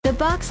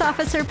Box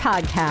Officer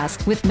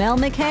Podcast with Mel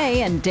McKay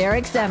and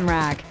Derek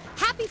Zemrak.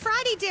 Happy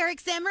Friday, Derek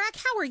Zemrak.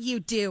 How are you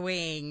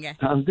doing?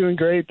 I'm doing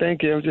great,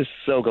 thank you. I'm just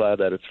so glad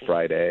that it's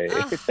Friday.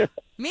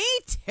 Me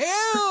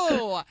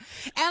too.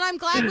 And I'm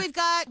glad we've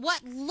got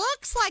what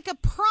looks like a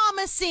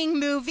promising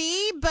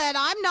movie, but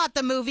I'm not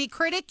the movie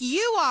critic.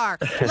 You are.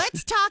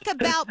 Let's talk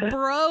about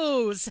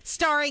Bros,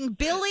 starring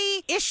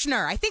Billy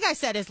Eichner. I think I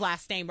said his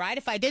last name right.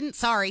 If I didn't,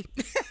 sorry.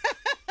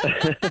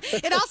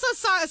 It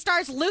also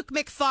stars Luke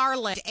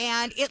McFarlane,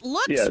 and it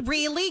looks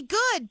really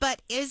good,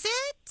 but is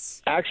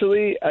it?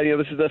 Actually,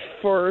 this is the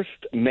first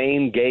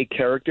main gay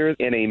character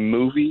in a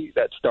movie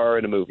that star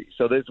in a movie.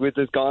 So this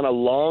has gone a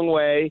long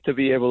way to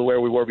be able to where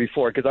we were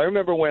before. Because I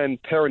remember when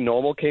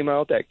Paranormal came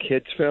out, that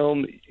kids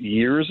film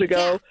years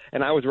ago,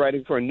 and I was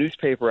writing for a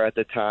newspaper at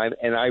the time,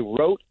 and I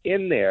wrote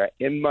in there,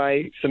 in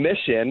my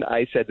submission,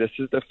 I said, this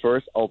is the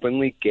first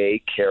openly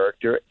gay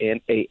character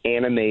in a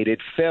animated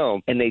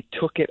film. And they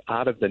took it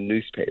out of the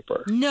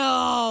newspaper.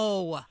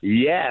 No.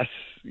 Yes.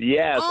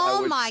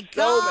 Oh, my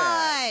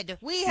God.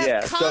 We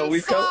have come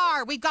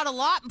far. We've got a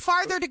lot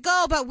farther to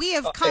go, but we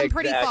have come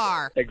pretty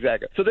far.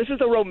 Exactly. So this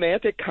is a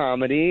romantic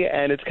comedy,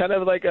 and it's kind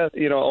of like a,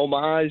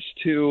 homage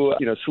to,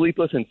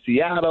 Sleepless in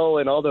Seattle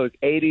and all those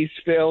 80s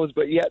films,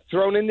 but yet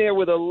thrown in there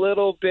with a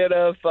little bit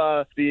of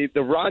the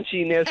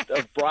raunchiness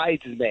of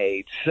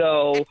Bridesmaids.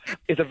 So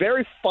it's a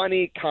very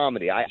funny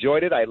comedy. I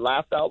enjoyed it. I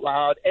laughed out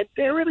loud. And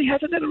there really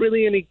hasn't been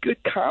really any good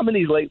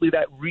comedies lately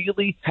that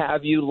really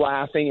have you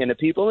laughing. And the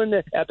people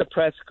at the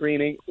press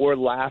screening were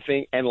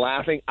laughing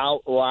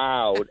out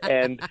loud.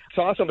 And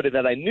saw somebody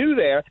that I knew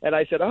there, and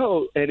I said,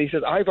 oh, and he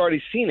says, I've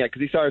already seen it,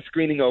 because he saw a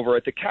screening over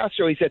at the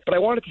Castro. He said, but I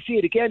wanted to see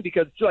it again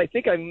because I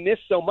think I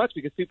missed so much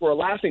because people were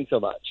laughing so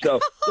much. So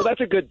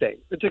that's a good thing.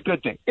 It's a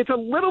good thing. It's a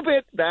little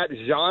bit that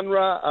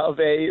genre of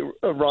a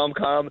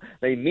rom-com.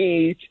 They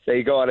meet,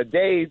 they go on a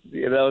date,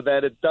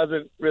 that it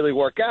doesn't really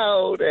work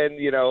out, and,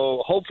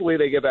 hopefully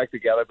they get back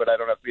together, but I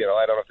don't have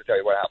to tell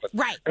you what happens.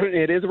 Right.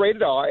 It is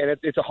rated R, and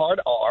it's a hard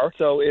R,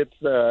 so it's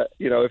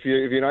if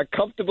you're not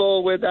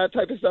comfortable with that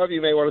type of stuff,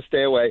 you may want to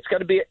stay away. It's got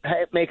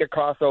to make a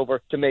crossover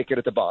to make it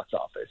at the box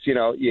office.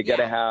 You got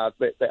to have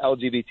the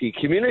LGBT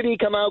community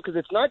come out, because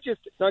it's not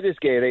just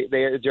gay.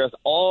 They address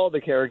all the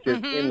characters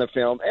in the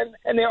film,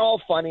 and they're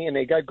all funny, and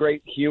they got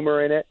great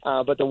humor in it.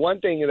 But the one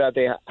thing that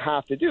they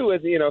have to do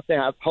is, they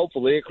have,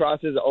 hopefully it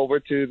crosses over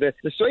to the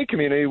straight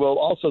community will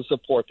also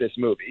support this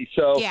movie.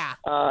 So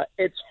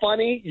it's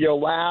funny.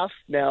 You'll laugh.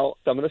 Now,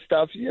 some of the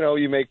stuff,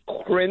 you may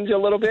cringe a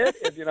little bit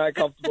if you're not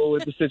comfortable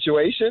with the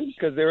situation,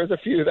 because there is a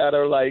few that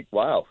are like,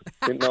 wow,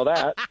 didn't know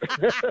that.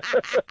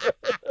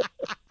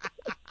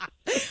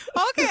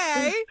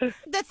 Okay.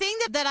 The thing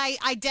that I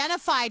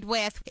identified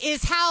with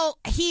is how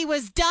he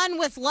was done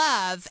with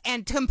love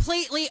and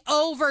completely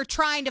over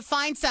trying to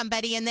find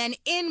somebody, and then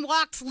in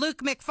walks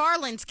Luke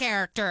McFarlane's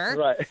character,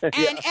 right?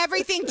 And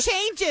everything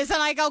changes,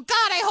 and I go,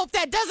 God, I hope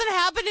that doesn't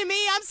happen to me.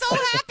 I'm so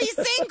happy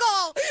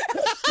single.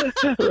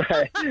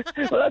 Right.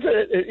 Well, that's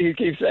what he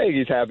keeps saying.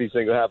 He's happy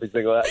single,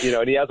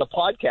 and he has a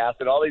podcast,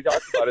 and all he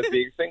talks about is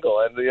being single,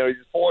 and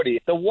he's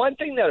 40. The one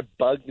thing that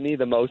bugged me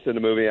the most in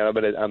the movie, and I'm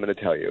going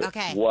to tell you,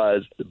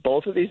 was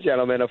both of these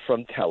gentlemen are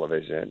from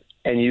television,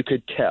 and you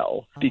could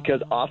tell,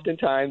 because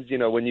oftentimes,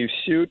 when you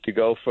shoot, to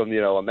go from,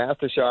 a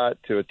master shot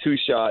to a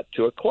two-shot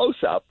to a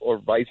close-up, or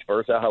vice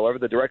versa, however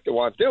the director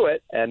wants to do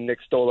it, and Nick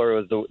Stoller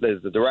is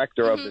the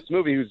director of this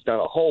movie, who's done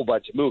a whole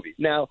bunch of movies.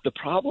 Now, the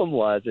problem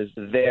is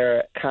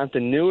their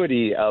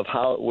continuity of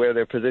where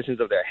their positions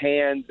of their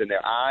hands and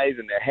their eyes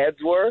and their heads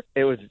were,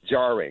 it was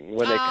jarring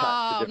when they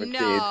cut to different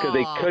scenes, because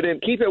they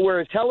couldn't keep it.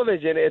 Whereas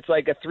television, it's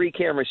like a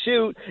 3-camera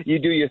shoot, you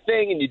do your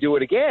thing and you do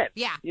it again.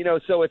 Yeah.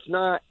 So it's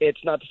not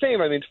the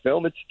same. I mean,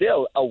 film, it's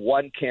still a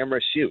 1-camera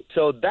shoot.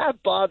 So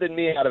that bothered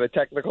me out of a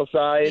technical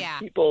side. Yeah.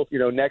 People,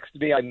 next to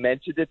me, I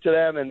mentioned it to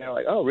them, and they're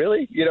like, oh,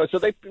 really? So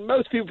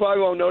most people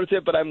probably won't notice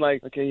it, but I'm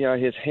like, okay,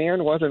 his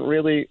hand wasn't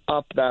really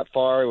up that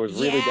far. It was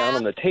really down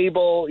on the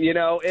table.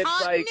 It's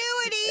continuity,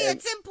 like,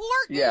 it's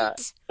important. Yeah.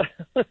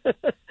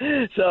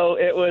 So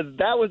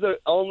that was the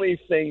only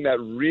thing that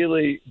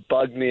really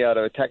bugged me out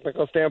of a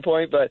technical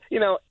standpoint. But,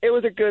 it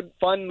was a good,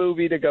 fun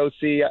movie to go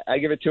see. I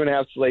give it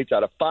 2.5 slates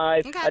out of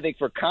 5. Okay. I think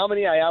for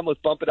comedy, I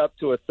almost bump it up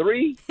to a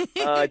 3.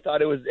 I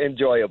thought it was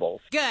enjoyable.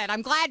 Good.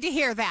 I'm glad to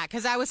hear that,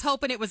 because I was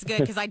hoping it was good,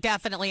 because I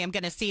definitely am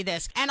going to see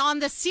this. And on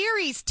the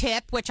series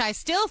tip, which I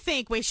still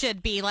think we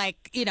should be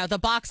like, the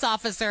box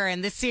officer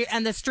and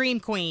the stream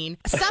queen,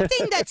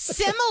 something that's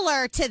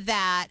similar to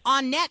that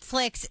on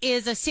Netflix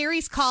is a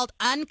series called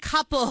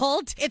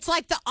Uncoupled. It's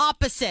like the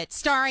opposite,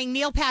 starring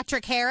Neil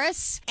Patrick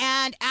Harris.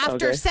 And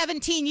after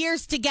 17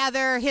 years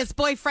together, his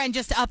boyfriend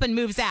just up and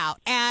moves out.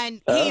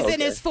 And he's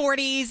in his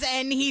 40s,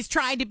 and he's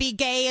trying to be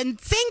gay and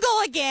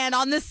single again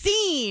on the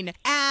scene.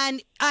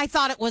 And I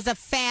thought it was a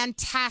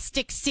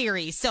fantastic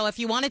series. So if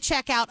you want to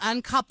check out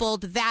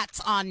Uncoupled, that's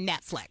on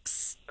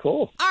Netflix.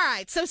 Cool. All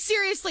right. So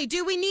seriously,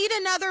 do we need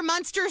another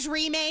Munsters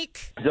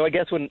remake? So I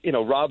guess when,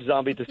 Rob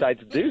Zombie decides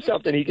to do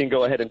something, he can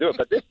go ahead and do it.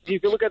 But this, you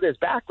can look at this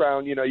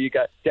background, you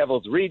got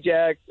Devil's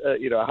Rejects,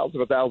 House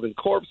of a Thousand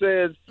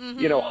Corpses,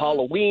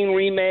 Halloween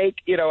remake.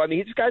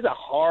 This guy's a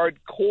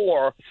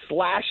hardcore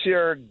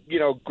slasher,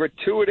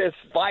 gratuitous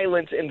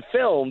violence in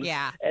films.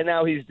 Yeah. And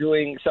now he's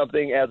doing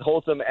something as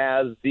wholesome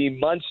as the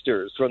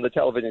Munsters from the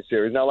television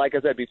series. Now, like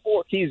I said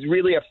before, he's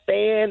really a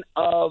fan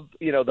of,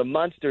 the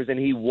Munsters, and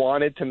he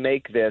wanted to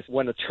make this.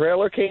 When the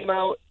trailer came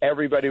out,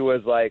 everybody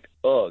was like,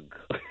 ugh.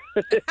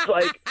 It's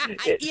like,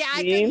 it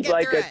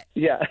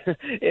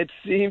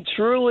seemed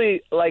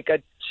truly like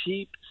a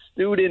cheap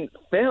student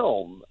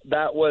film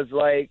that was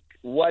like,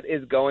 what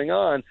is going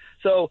on?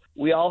 So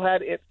we all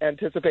had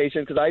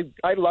anticipation because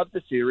I loved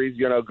the series.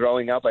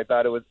 Growing up, I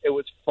thought it was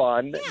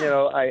fun.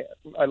 Yeah.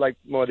 I like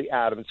more the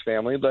Addams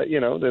Family, but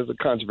there's a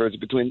controversy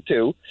between the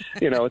two.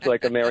 It's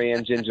like a Mary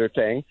Ann Ginger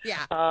thing.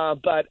 Yeah.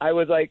 But I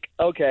was like,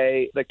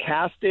 okay, the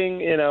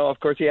casting.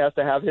 Of course, he has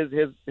to have his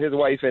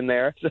wife in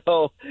there.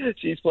 So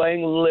she's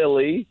playing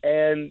Lily,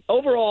 and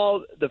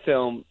overall, the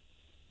film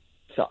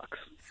sucks.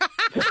 I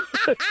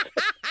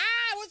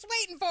was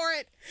waiting for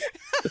it.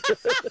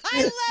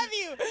 I love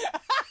you.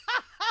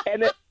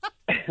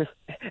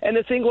 And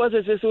the thing was,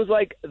 this was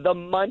like the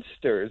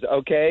Munsters,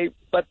 okay?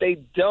 But they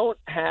don't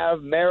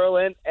have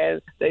Marilyn,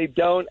 and they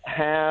don't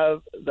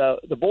have the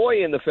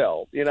boy in the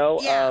film,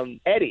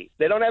 Eddie.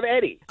 They don't have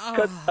Eddie.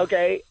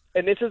 Okay?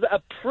 And this is a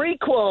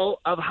prequel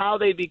of how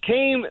they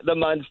became the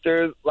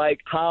Munsters, like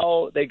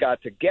how they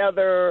got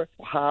together,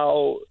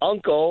 how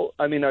Grandpa,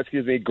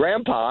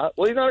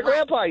 well, he's not a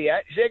grandpa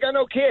yet. He ain't got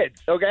no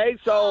kids, okay?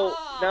 So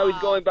now he's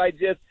going by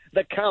just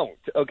the Count,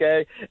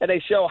 okay? And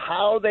they show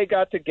how they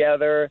got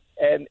together,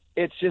 and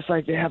it's just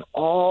like they have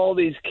all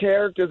these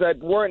characters that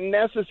weren't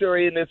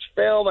necessary in this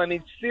film.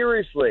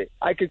 Seriously,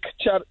 I could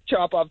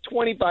chop off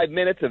 25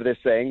 minutes of this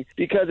thing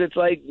because it's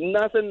like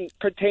nothing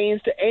pertains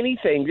to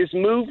anything. Just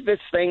move this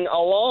thing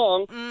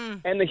along.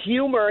 And the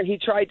humor, he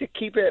tried to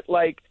keep it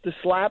like the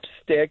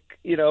slapstick,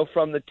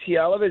 from the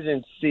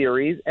television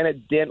series, and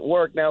it didn't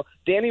work. Now,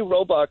 Danny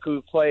Roebuck,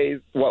 who plays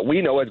what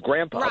we know as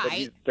Grandpa, but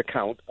he's the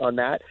Count on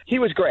that, he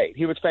was great.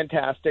 He was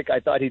fantastic. I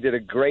thought he did a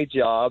great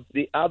job.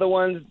 The other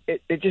ones,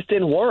 it just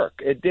didn't work.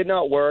 It did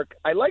not work.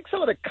 I like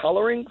some of the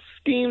coloring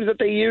schemes that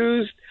they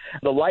used.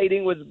 The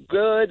lighting was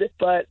good,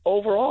 but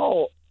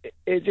overall,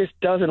 it just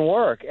doesn't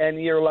work.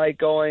 And you're like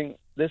going,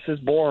 this is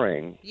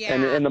boring. Yeah.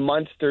 And the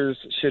Munsters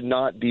should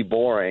not be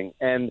boring.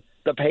 And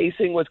the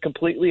pacing was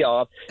completely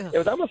off. Ugh. It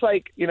was almost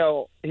like,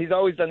 he's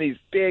always done these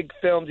big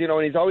films,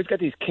 and he's always got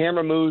these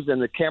camera moves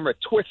and the camera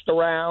twists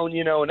around,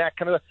 and that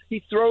kind of,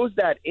 he throws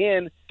that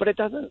in, but it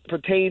doesn't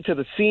pertain to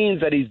the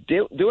scenes that he's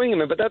doing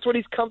them in, but that's what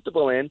he's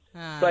comfortable in.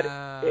 But,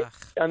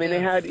 they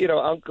had,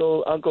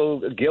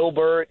 Uncle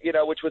Gilbert,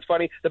 which was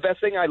funny. The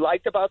best thing I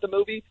liked about the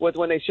movie was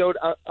when they showed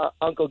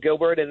Uncle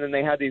Gilbert, and then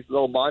they had these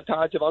little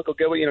montage of Uncle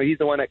Gilbert. He's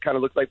the one that kind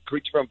of looks like the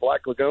creature from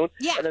Black Lagoon.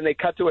 Yeah. And then they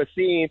cut to a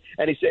scene,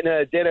 and he's sitting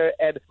at a dinner,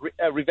 and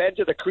Revenge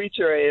of the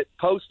Creature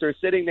poster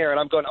sitting there, and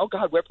I'm going, oh,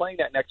 God, we're playing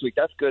that next week.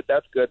 That's good.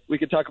 That's good. We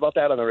can talk about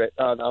that on the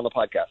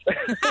podcast.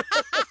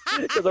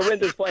 Because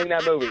Lorinda's playing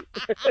that movie.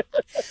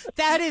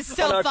 That is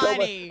so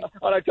funny.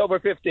 On October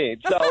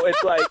 15th. So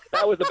it's like,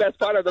 that was the best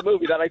part of the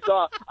movie that I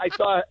saw,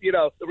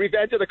 the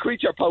Revenge of the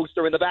Creature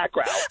poster in the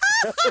background.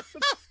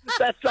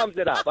 That sums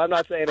it up. I'm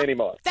not saying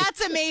anymore. That's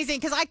amazing,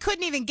 because I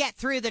couldn't even get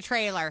through the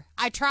trailer.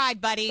 I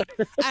tried, buddy,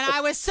 and I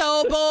was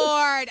so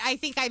bored. I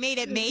think I made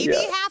it maybe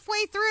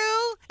halfway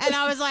through, and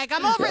I was like,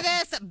 I'm over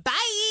this. Bye.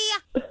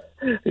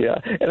 Yeah,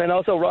 and then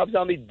also Rob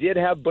Zombie did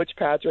have Butch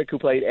Patrick, who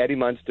played Eddie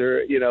Munster,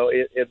 in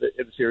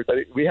the series. I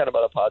think we had him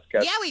on a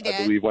podcast. Yeah, we did.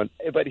 I believe one.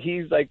 But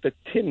he's like the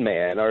Tin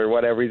Man or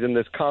whatever. He's in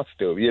this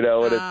costume, and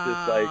it's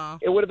just like,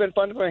 it would have been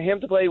fun for him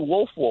to play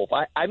Wolf.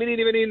 I didn't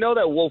even know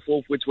that Wolf,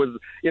 which was,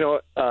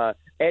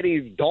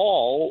 Eddie's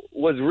doll,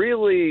 was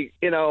really,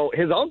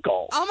 his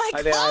uncle. Oh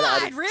my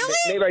God, really?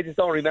 Maybe I just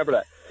don't remember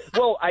that.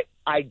 Well,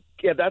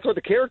 yeah, that's what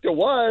the character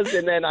was,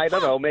 and then I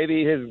don't know,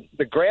 maybe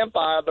the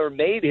grandfather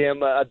made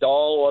him a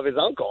doll of his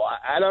uncle.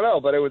 I don't know,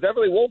 but it was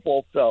definitely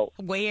Wolf. So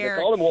weird.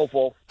 They called him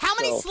Wolf. How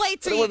many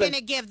slates are you going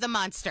to give the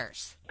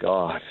Munsters?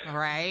 God. All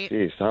right.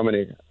 Jeez, how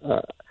many?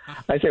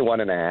 I say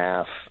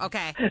 1.5.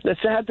 Okay. The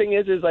sad thing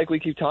is like we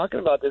keep talking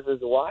about this, is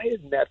why is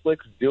Netflix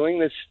doing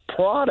this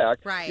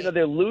product? Right.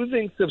 They're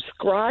losing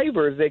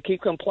subscribers. They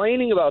keep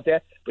complaining about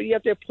that, but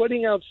yet they're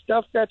putting out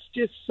stuff that's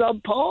just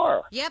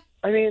subpar. Yep.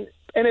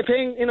 And they're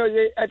paying,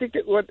 I think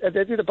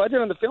the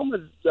budget on the film was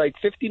like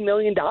 $50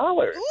 million.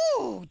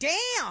 Ooh,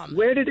 damn.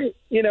 Where did they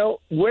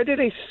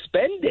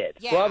spend it?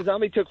 Yeah. Rob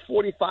Zombie took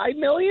 $45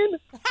 million?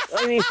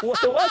 What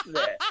was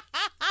that?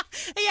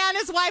 Yeah, and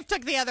his wife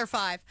took the other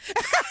 5.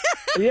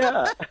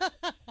 Yeah.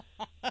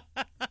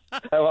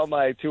 I want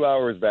my 2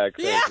 hours back.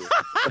 Thank you.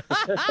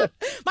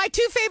 My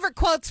two favorite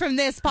quotes from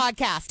this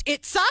podcast: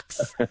 "It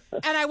sucks," and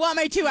 "I want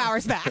my 2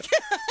 hours back."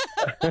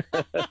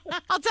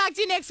 I'll talk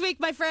to you next week,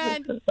 my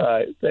friend. All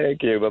right.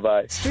 Thank you.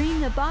 Bye-bye. Stream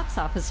The Box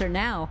Officer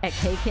now at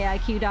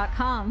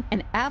KKIQ.com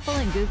and Apple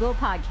and Google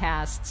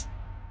Podcasts.